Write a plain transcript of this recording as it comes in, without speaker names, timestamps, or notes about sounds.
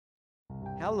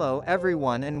Hello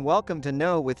everyone and welcome to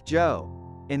Know with Joe.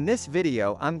 In this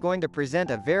video I'm going to present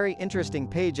a very interesting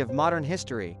page of modern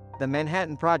history, the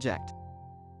Manhattan Project.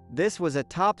 This was a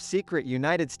top-secret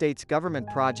United States government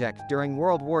project during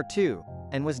World War II,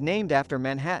 and was named after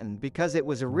Manhattan because it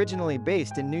was originally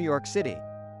based in New York City.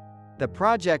 The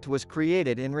project was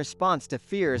created in response to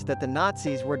fears that the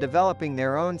Nazis were developing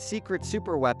their own secret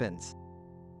superweapons.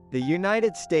 The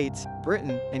United States,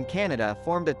 Britain, and Canada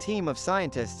formed a team of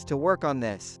scientists to work on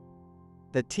this.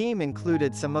 The team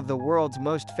included some of the world's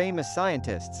most famous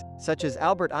scientists, such as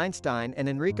Albert Einstein and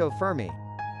Enrico Fermi.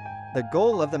 The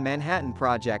goal of the Manhattan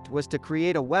Project was to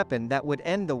create a weapon that would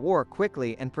end the war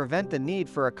quickly and prevent the need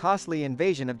for a costly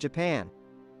invasion of Japan.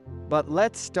 But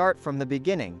let's start from the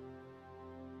beginning.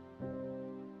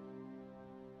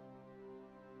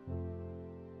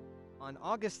 On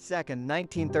August 2,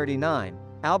 1939,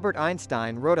 Albert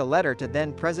Einstein wrote a letter to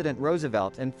then-President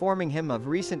Roosevelt informing him of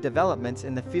recent developments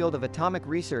in the field of atomic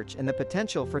research and the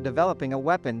potential for developing a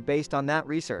weapon based on that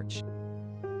research.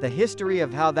 The history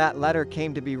of how that letter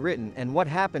came to be written and what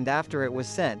happened after it was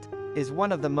sent is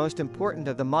one of the most important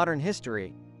of the modern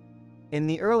history. In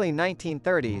the early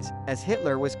 1930s, as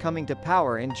Hitler was coming to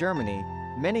power in Germany,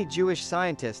 many Jewish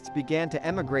scientists began to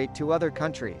emigrate to other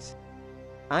countries.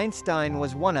 Einstein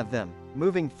was one of them,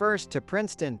 moving first to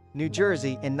Princeton, New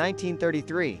Jersey in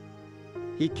 1933.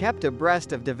 He kept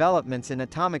abreast of developments in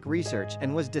atomic research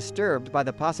and was disturbed by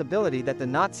the possibility that the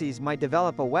Nazis might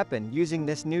develop a weapon using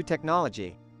this new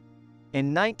technology.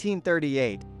 In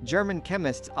 1938, German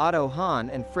chemists Otto Hahn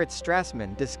and Fritz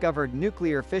Strassmann discovered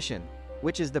nuclear fission,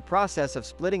 which is the process of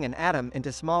splitting an atom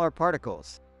into smaller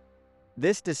particles.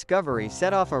 This discovery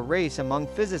set off a race among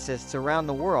physicists around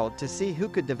the world to see who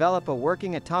could develop a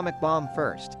working atomic bomb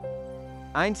first.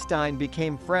 Einstein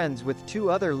became friends with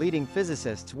two other leading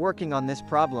physicists working on this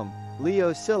problem,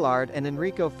 Leo Szilard and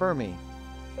Enrico Fermi.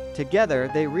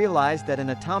 Together they realized that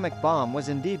an atomic bomb was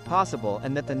indeed possible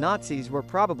and that the Nazis were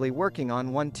probably working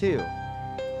on one too.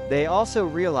 They also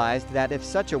realized that if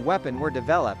such a weapon were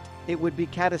developed, it would be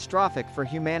catastrophic for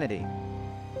humanity.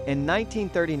 In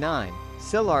 1939,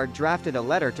 Szilard drafted a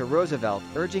letter to Roosevelt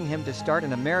urging him to start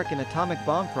an American atomic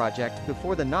bomb project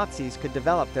before the Nazis could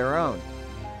develop their own.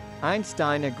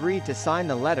 Einstein agreed to sign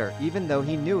the letter even though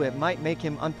he knew it might make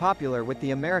him unpopular with the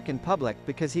American public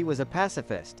because he was a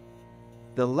pacifist.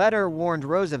 The letter warned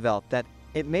Roosevelt that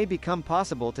it may become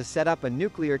possible to set up a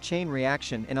nuclear chain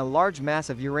reaction in a large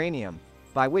mass of uranium,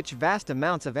 by which vast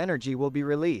amounts of energy will be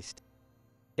released.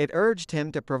 It urged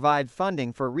him to provide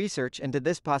funding for research into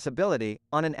this possibility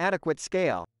on an adequate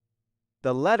scale.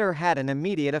 The letter had an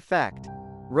immediate effect.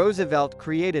 Roosevelt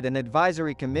created an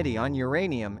advisory committee on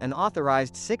uranium and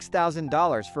authorized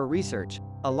 $6,000 for research,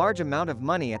 a large amount of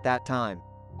money at that time.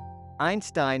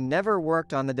 Einstein never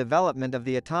worked on the development of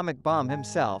the atomic bomb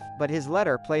himself, but his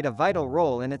letter played a vital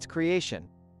role in its creation.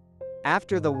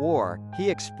 After the war, he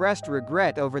expressed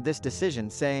regret over this decision,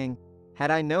 saying,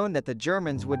 "Had I known that the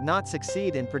Germans would not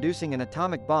succeed in producing an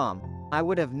atomic bomb, I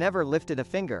would have never lifted a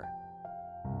finger."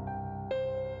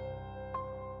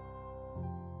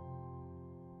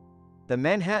 The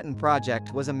Manhattan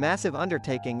Project was a massive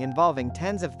undertaking involving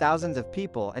tens of thousands of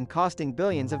people and costing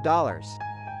billions of dollars.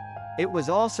 It was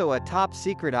also a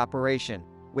top-secret operation,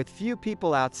 with few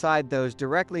people outside those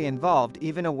directly involved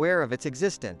even aware of its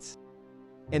existence.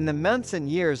 In the months and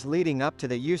years leading up to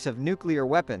the use of nuclear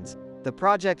weapons, the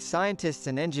project's scientists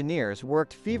and engineers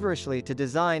worked feverishly to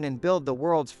design and build the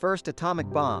world's first atomic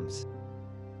bombs.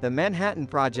 The Manhattan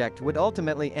Project would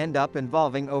ultimately end up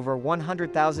involving over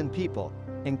 100,000 people,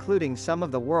 including some of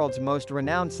the world's most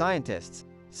renowned scientists,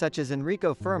 such as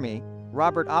Enrico Fermi,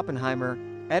 Robert Oppenheimer,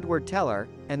 Edward Teller,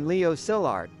 and Leo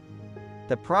Szilard.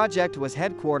 The project was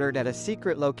headquartered at a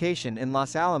secret location in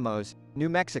Los Alamos, New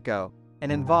Mexico,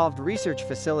 and involved research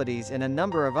facilities in a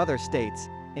number of other states,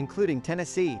 including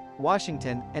Tennessee,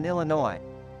 Washington, and Illinois.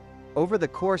 Over the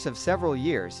course of several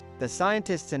years, the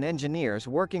scientists and engineers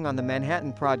working on the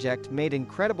Manhattan Project made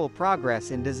incredible progress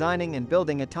in designing and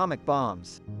building atomic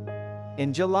bombs.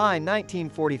 In July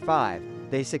 1945,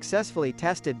 they successfully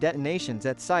tested detonations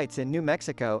at sites in New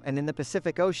Mexico and in the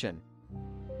Pacific Ocean.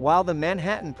 While the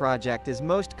Manhattan Project is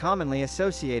most commonly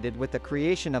associated with the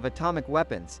creation of atomic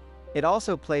weapons, it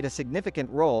also played a significant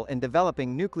role in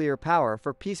developing nuclear power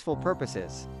for peaceful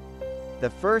purposes. The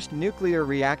first nuclear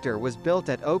reactor was built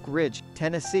at Oak Ridge,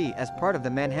 Tennessee as part of the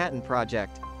Manhattan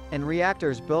Project, and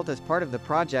reactors built as part of the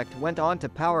project went on to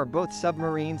power both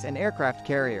submarines and aircraft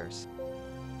carriers.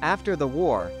 After the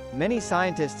war, many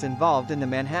scientists involved in the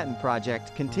Manhattan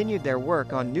Project continued their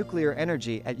work on nuclear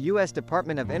energy at U.S.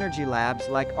 Department of Energy labs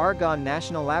like Argonne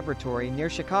National Laboratory near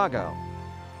Chicago.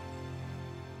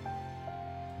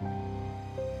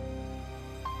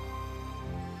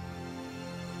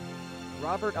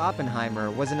 Robert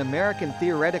Oppenheimer was an American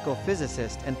theoretical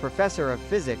physicist and professor of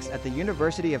physics at the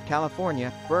University of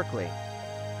California, Berkeley.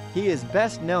 He is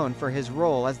best known for his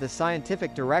role as the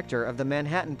scientific director of the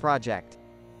Manhattan Project.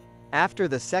 After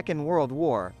the Second World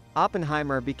War,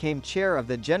 Oppenheimer became chair of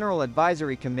the General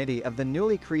Advisory Committee of the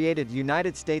newly created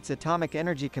United States Atomic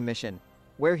Energy Commission,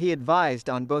 where he advised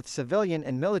on both civilian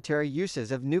and military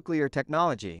uses of nuclear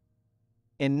technology.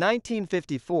 In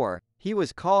 1954, he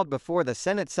was called before the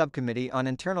Senate Subcommittee on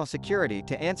Internal Security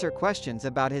to answer questions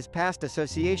about his past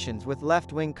associations with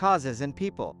left-wing causes and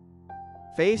people.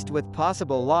 Faced with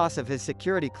possible loss of his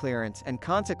security clearance and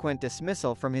consequent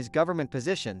dismissal from his government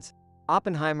positions,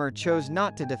 Oppenheimer chose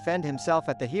not to defend himself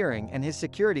at the hearing and his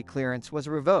security clearance was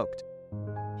revoked.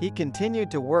 He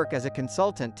continued to work as a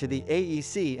consultant to the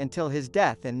AEC until his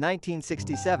death in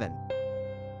 1967.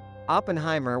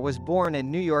 Oppenheimer was born in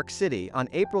New York City on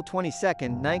April 22,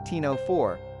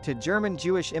 1904, to German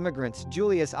Jewish immigrants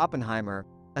Julius Oppenheimer,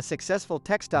 a successful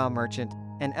textile merchant,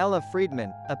 and Ella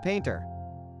Friedman, a painter.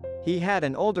 He had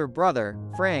an older brother,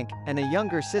 Frank, and a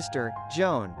younger sister,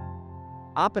 Joan.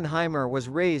 Oppenheimer was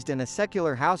raised in a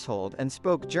secular household and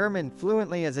spoke German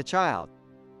fluently as a child.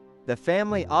 The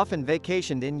family often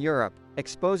vacationed in Europe,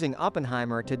 exposing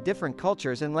Oppenheimer to different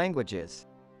cultures and languages.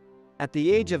 At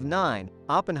the age of 9,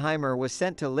 Oppenheimer was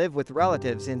sent to live with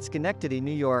relatives in Schenectady,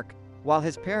 New York, while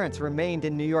his parents remained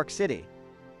in New York City.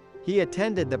 He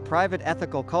attended the private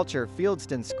ethical culture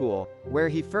Fieldston School, where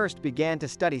he first began to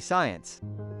study science.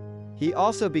 He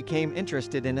also became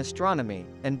interested in astronomy,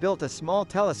 and built a small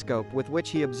telescope with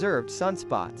which he observed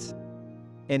sunspots.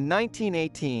 In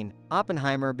 1918,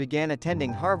 Oppenheimer began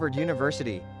attending Harvard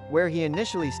University, where he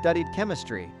initially studied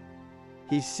chemistry.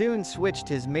 He soon switched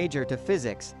his major to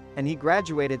physics, and he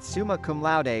graduated summa cum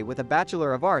laude with a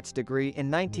Bachelor of Arts degree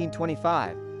in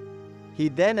 1925. He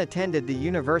then attended the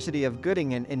University of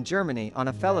Göttingen in Germany on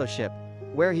a fellowship,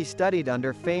 where he studied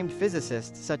under famed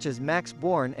physicists such as Max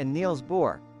Born and Niels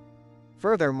Bohr.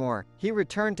 Furthermore, he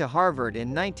returned to Harvard in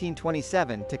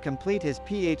 1927 to complete his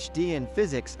PhD in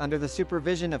physics under the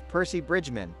supervision of Percy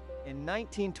Bridgman. In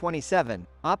 1927,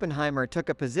 Oppenheimer took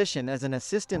a position as an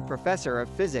assistant professor of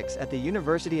physics at the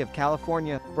University of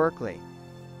California, Berkeley.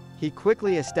 He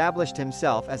quickly established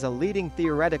himself as a leading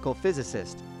theoretical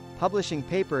physicist, publishing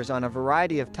papers on a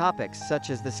variety of topics such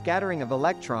as the scattering of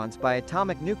electrons by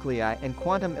atomic nuclei and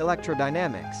quantum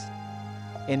electrodynamics.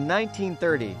 In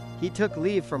 1930, he took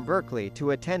leave from Berkeley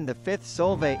to attend the 5th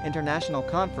Solvay International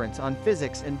Conference on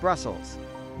Physics in Brussels.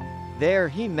 There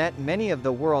he met many of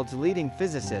the world's leading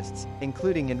physicists,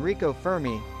 including Enrico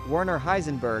Fermi, Werner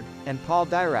Heisenberg, and Paul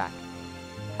Dirac.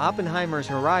 Oppenheimer's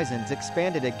horizons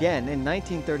expanded again in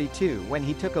 1932 when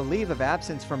he took a leave of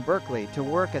absence from Berkeley to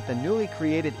work at the newly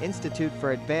created Institute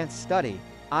for Advanced Study,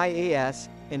 IAS,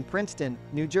 in Princeton,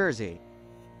 New Jersey.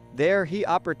 There he had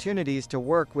opportunities to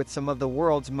work with some of the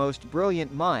world's most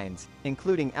brilliant minds,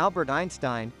 including Albert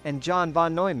Einstein and John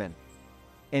von Neumann.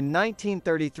 In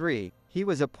 1933, he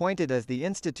was appointed as the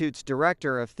Institute's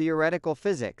Director of Theoretical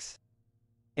Physics.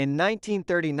 In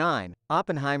 1939,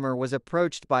 Oppenheimer was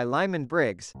approached by Lyman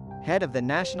Briggs, head of the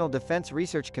National Defense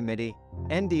Research Committee,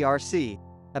 NDRC,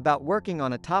 about working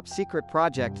on a top-secret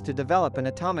project to develop an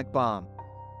atomic bomb.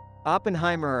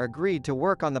 Oppenheimer agreed to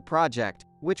work on the project,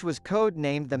 which was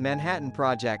code-named the Manhattan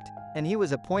Project, and he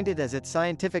was appointed as its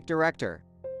scientific director.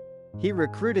 He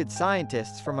recruited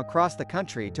scientists from across the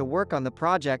country to work on the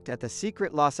project at the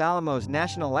secret Los Alamos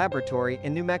National Laboratory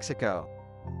in New Mexico.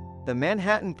 The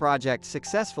Manhattan Project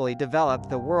successfully developed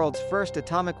the world's first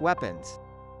atomic weapons.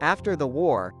 After the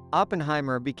war,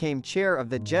 Oppenheimer became chair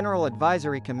of the General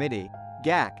Advisory Committee,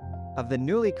 GAC, of the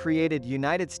newly created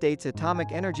United States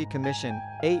Atomic Energy Commission,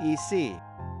 AEC.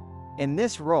 In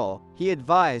this role, he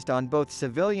advised on both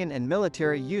civilian and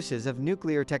military uses of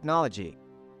nuclear technology.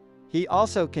 He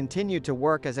also continued to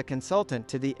work as a consultant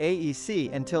to the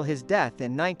AEC until his death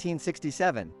in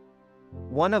 1967.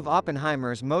 One of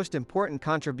Oppenheimer's most important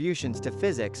contributions to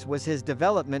physics was his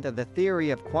development of the theory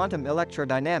of quantum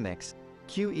electrodynamics,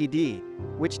 QED,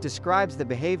 which describes the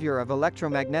behavior of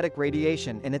electromagnetic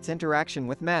radiation in its interaction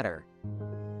with matter.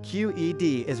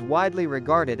 QED is widely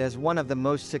regarded as one of the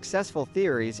most successful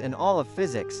theories in all of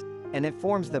physics, and it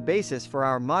forms the basis for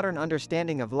our modern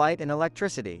understanding of light and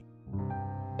electricity.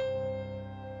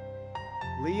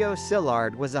 Leo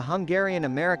Szilard was a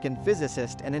Hungarian-American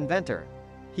physicist and inventor.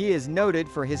 He is noted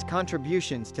for his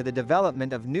contributions to the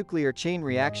development of nuclear chain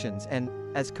reactions and,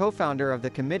 as co-founder of the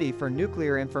Committee for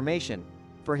Nuclear Information,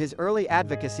 for his early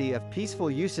advocacy of peaceful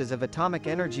uses of atomic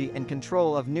energy and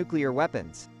control of nuclear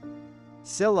weapons.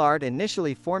 Szilard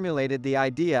initially formulated the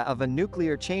idea of a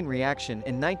nuclear chain reaction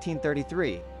in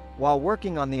 1933, while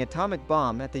working on the atomic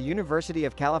bomb at the University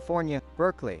of California,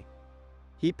 Berkeley.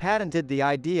 He patented the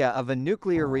idea of a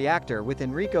nuclear reactor with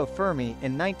Enrico Fermi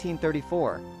in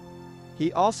 1934.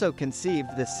 He also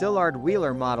conceived the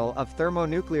Szilard-Wheeler model of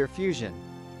thermonuclear fusion.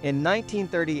 In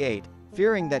 1938,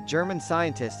 fearing that German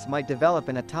scientists might develop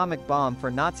an atomic bomb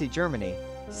for Nazi Germany,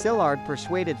 Szilard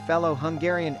persuaded fellow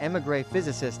Hungarian émigré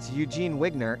physicists Eugene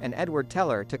Wigner and Edward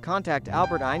Teller to contact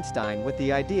Albert Einstein with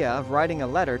the idea of writing a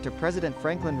letter to President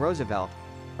Franklin Roosevelt,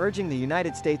 urging the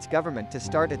United States government to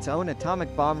start its own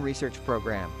atomic bomb research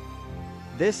program.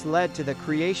 This led to the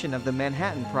creation of the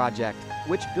Manhattan Project,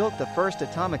 which built the first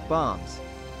atomic bombs.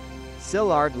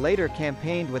 Szilard later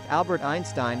campaigned with Albert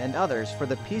Einstein and others for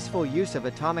the peaceful use of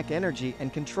atomic energy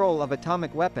and control of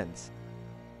atomic weapons.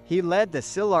 He led the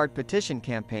Szilard Petition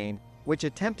campaign, which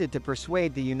attempted to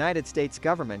persuade the United States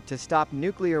government to stop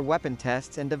nuclear weapon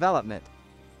tests and development.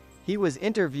 He was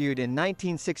interviewed in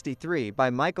 1963 by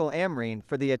Michael Amrine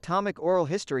for the Atomic Oral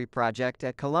History Project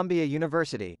at Columbia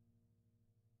University.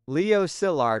 Leo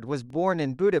Szilard was born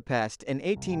in Budapest in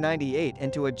 1898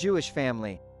 into a Jewish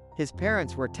family. His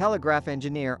parents were telegraph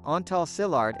engineer Antal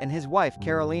Szilard and his wife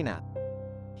Carolina.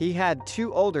 He had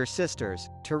two older sisters,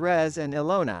 Therese and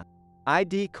Ilona.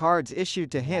 ID cards issued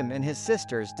to him and his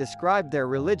sisters described their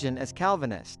religion as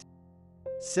Calvinist.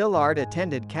 Szilard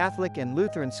attended Catholic and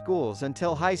Lutheran schools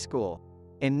until high school.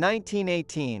 In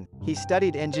 1918, he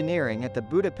studied engineering at the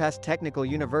Budapest Technical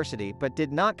University but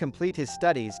did not complete his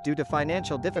studies due to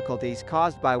financial difficulties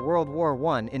caused by World War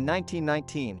I. In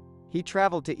 1919, he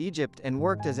traveled to Egypt and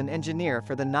worked as an engineer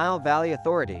for the Nile Valley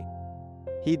Authority.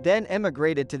 He then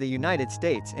emigrated to the United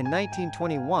States in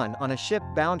 1921 on a ship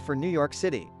bound for New York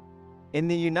City. In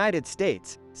the United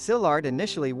States, Szilard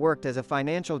initially worked as a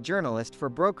financial journalist for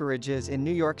brokerages in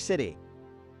New York City.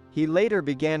 He later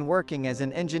began working as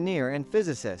an engineer and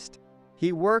physicist.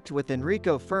 He worked with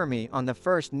Enrico Fermi on the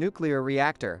first nuclear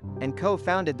reactor, and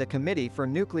co-founded the Committee for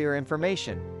Nuclear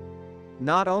Information.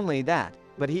 Not only that,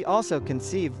 but he also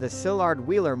conceived the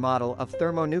Szilard-Wheeler model of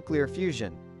thermonuclear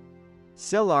fusion.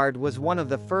 Szilard was one of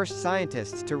the first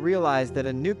scientists to realize that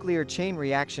a nuclear chain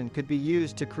reaction could be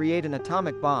used to create an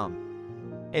atomic bomb.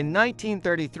 In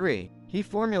 1933, he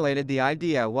formulated the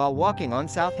idea while walking on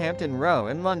Southampton Row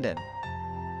in London.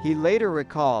 He later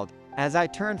recalled, "As I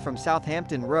turned from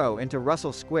Southampton Row into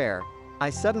Russell Square, I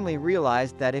suddenly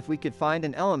realized that if we could find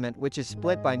an element which is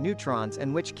split by neutrons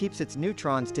and which keeps its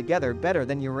neutrons together better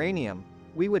than uranium,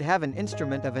 we would have an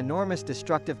instrument of enormous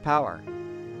destructive power."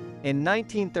 In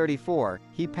 1934,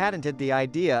 he patented the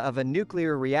idea of a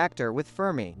nuclear reactor with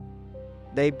Fermi.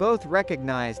 They both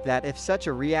recognized that if such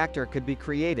a reactor could be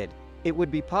created, it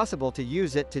would be possible to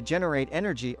use it to generate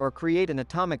energy or create an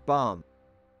atomic bomb.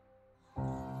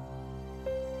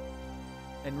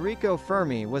 Enrico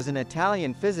Fermi was an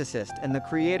Italian physicist and the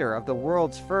creator of the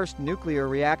world's first nuclear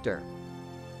reactor.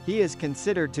 He is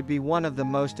considered to be one of the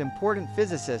most important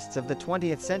physicists of the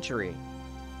 20th century.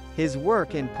 His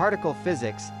work in particle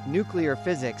physics, nuclear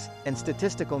physics, and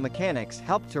statistical mechanics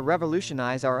helped to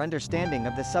revolutionize our understanding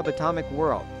of the subatomic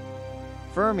world.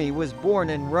 Fermi was born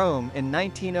in Rome in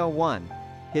 1901.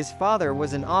 His father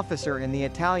was an officer in the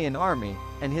Italian army,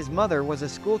 and his mother was a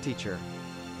schoolteacher.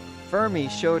 Fermi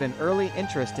showed an early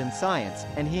interest in science,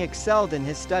 and he excelled in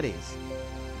his studies.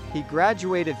 He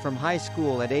graduated from high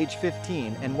school at age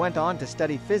 15 and went on to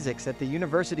study physics at the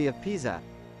University of Pisa.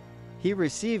 He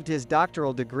received his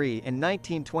doctoral degree in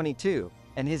 1922,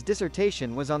 and his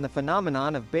dissertation was on the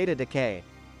phenomenon of beta decay.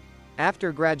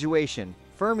 After graduation,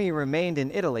 Fermi remained in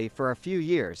Italy for a few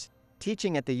years,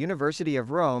 teaching at the University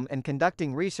of Rome and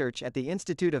conducting research at the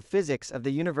Institute of Physics of the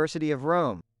University of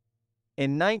Rome.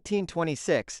 In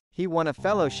 1926, he won a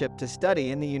fellowship to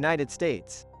study in the United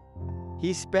States.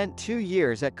 He spent 2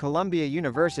 years at Columbia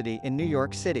University in New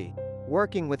York City,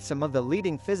 working with some of the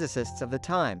leading physicists of the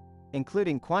time,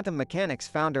 including quantum mechanics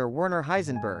founder Werner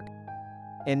Heisenberg.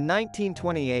 In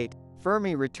 1928,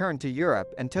 Fermi returned to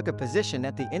Europe and took a position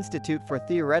at the Institute for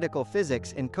Theoretical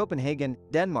Physics in Copenhagen,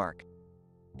 Denmark.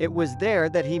 It was there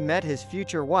that he met his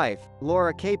future wife,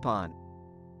 Laura Capon.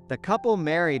 The couple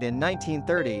married in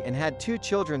 1930 and had 2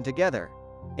 children together.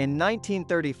 In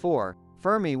 1934,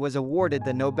 Fermi was awarded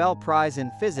the Nobel Prize in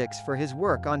Physics for his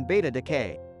work on beta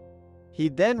decay. He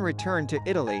then returned to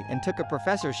Italy and took a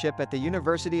professorship at the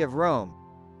University of Rome.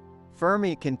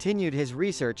 Fermi continued his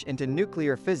research into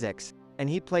nuclear physics, and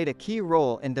he played a key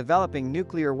role in developing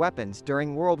nuclear weapons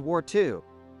during World War II.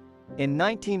 In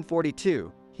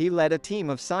 1942, he led a team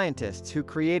of scientists who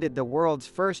created the world's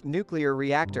first nuclear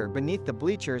reactor beneath the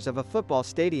bleachers of a football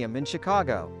stadium in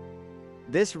Chicago.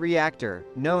 This reactor,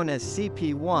 known as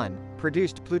CP-1,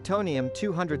 produced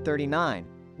plutonium-239,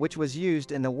 which was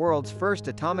used in the world's first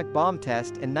atomic bomb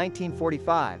test in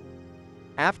 1945.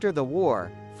 After the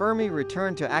war, Fermi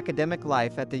returned to academic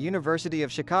life at the University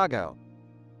of Chicago.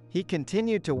 He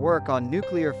continued to work on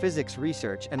nuclear physics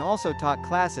research and also taught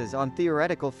classes on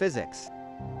theoretical physics.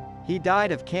 He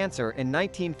died of cancer in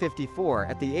 1954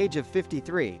 at the age of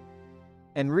 53.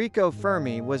 Enrico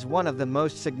Fermi was one of the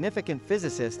most significant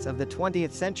physicists of the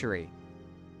 20th century.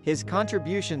 His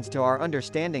contributions to our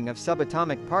understanding of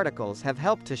subatomic particles have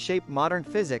helped to shape modern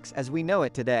physics as we know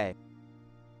it today.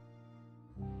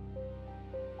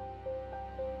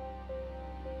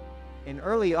 In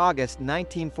early August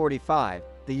 1945,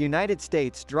 the United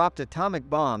States dropped atomic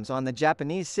bombs on the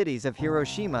Japanese cities of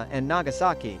Hiroshima and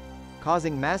Nagasaki,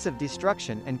 causing massive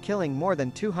destruction and killing more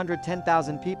than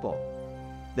 210,000 people.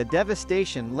 The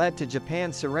devastation led to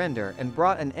Japan's surrender and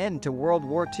brought an end to World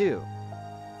War II.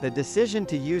 The decision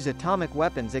to use atomic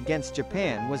weapons against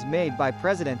Japan was made by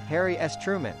President Harry S.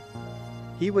 Truman.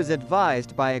 He was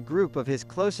advised by a group of his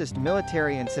closest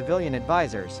military and civilian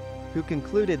advisors, who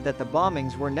concluded that the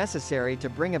bombings were necessary to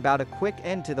bring about a quick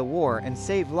end to the war and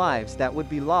save lives that would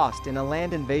be lost in a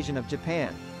land invasion of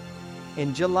Japan.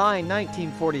 In July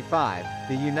 1945,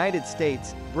 the United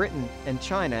States, Britain, and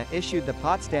China issued the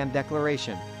Potsdam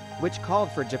Declaration, which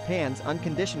called for Japan's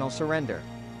unconditional surrender.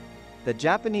 The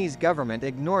Japanese government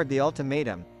ignored the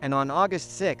ultimatum, and on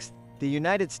August 6, the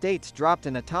United States dropped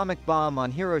an atomic bomb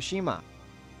on Hiroshima.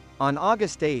 On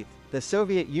August 8, the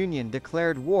Soviet Union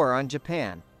declared war on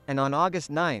Japan, and on August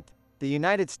 9, the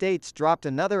United States dropped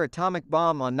another atomic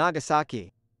bomb on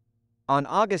Nagasaki. On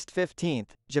August 15,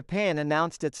 Japan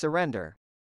announced its surrender.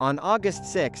 On August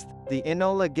 6, the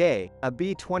Enola Gay, a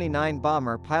B-29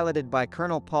 bomber piloted by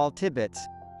Colonel Paul Tibbets,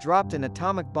 dropped an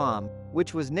atomic bomb,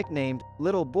 which was nicknamed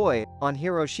Little Boy, on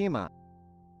Hiroshima.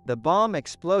 The bomb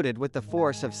exploded with the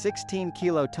force of 16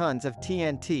 kilotons of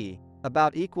TNT,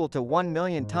 about equal to 1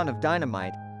 million ton of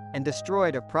dynamite, and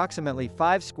destroyed approximately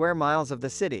 5 square miles of the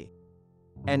city.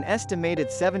 An estimated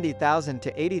 70,000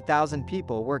 to 80,000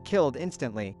 people were killed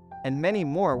instantly, and many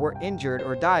more were injured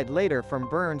or died later from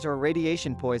burns or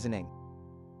radiation poisoning.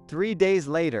 3 days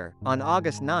later, on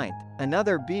August 9,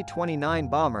 another B-29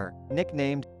 bomber,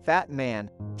 nicknamed Fat Man,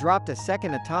 dropped a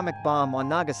second atomic bomb on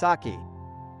Nagasaki.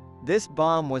 This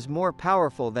bomb was more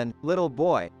powerful than Little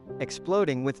Boy,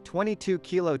 exploding with 22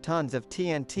 kilotons of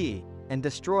TNT, and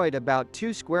destroyed about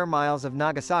 2 square miles of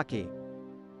Nagasaki.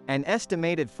 An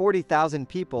estimated 40,000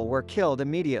 people were killed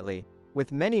immediately,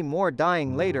 with many more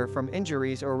dying later from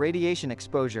injuries or radiation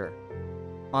exposure.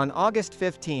 On August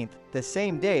 15, the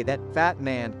same day that Fat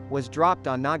Man was dropped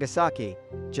on Nagasaki,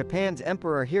 Japan's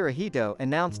Emperor Hirohito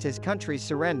announced his country's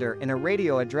surrender in a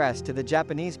radio address to the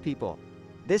Japanese people.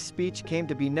 This speech came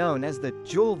to be known as the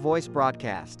Jewel Voice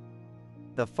broadcast.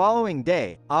 The following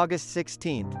day, August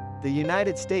 16, the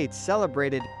United States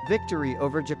celebrated Victory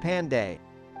over Japan Day.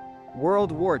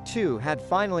 World War II had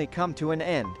finally come to an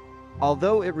end.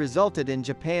 Although it resulted in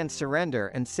Japan's surrender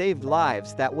and saved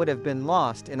lives that would have been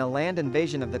lost in a land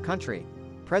invasion of the country,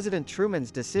 President Truman's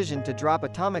decision to drop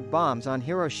atomic bombs on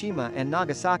Hiroshima and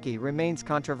Nagasaki remains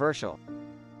controversial.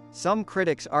 Some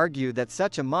critics argue that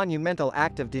such a monumental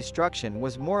act of destruction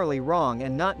was morally wrong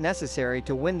and not necessary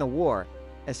to win the war,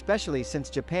 especially since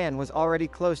Japan was already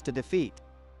close to defeat.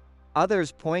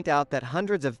 Others point out that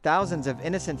hundreds of thousands of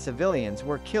innocent civilians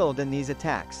were killed in these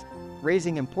attacks,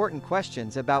 raising important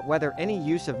questions about whether any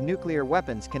use of nuclear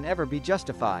weapons can ever be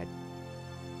justified.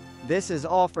 This is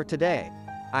all for today.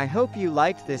 I hope you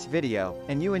liked this video,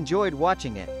 and you enjoyed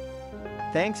watching it.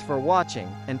 Thanks for watching,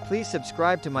 and please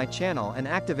subscribe to my channel and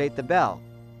activate the bell.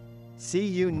 See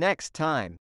you next time.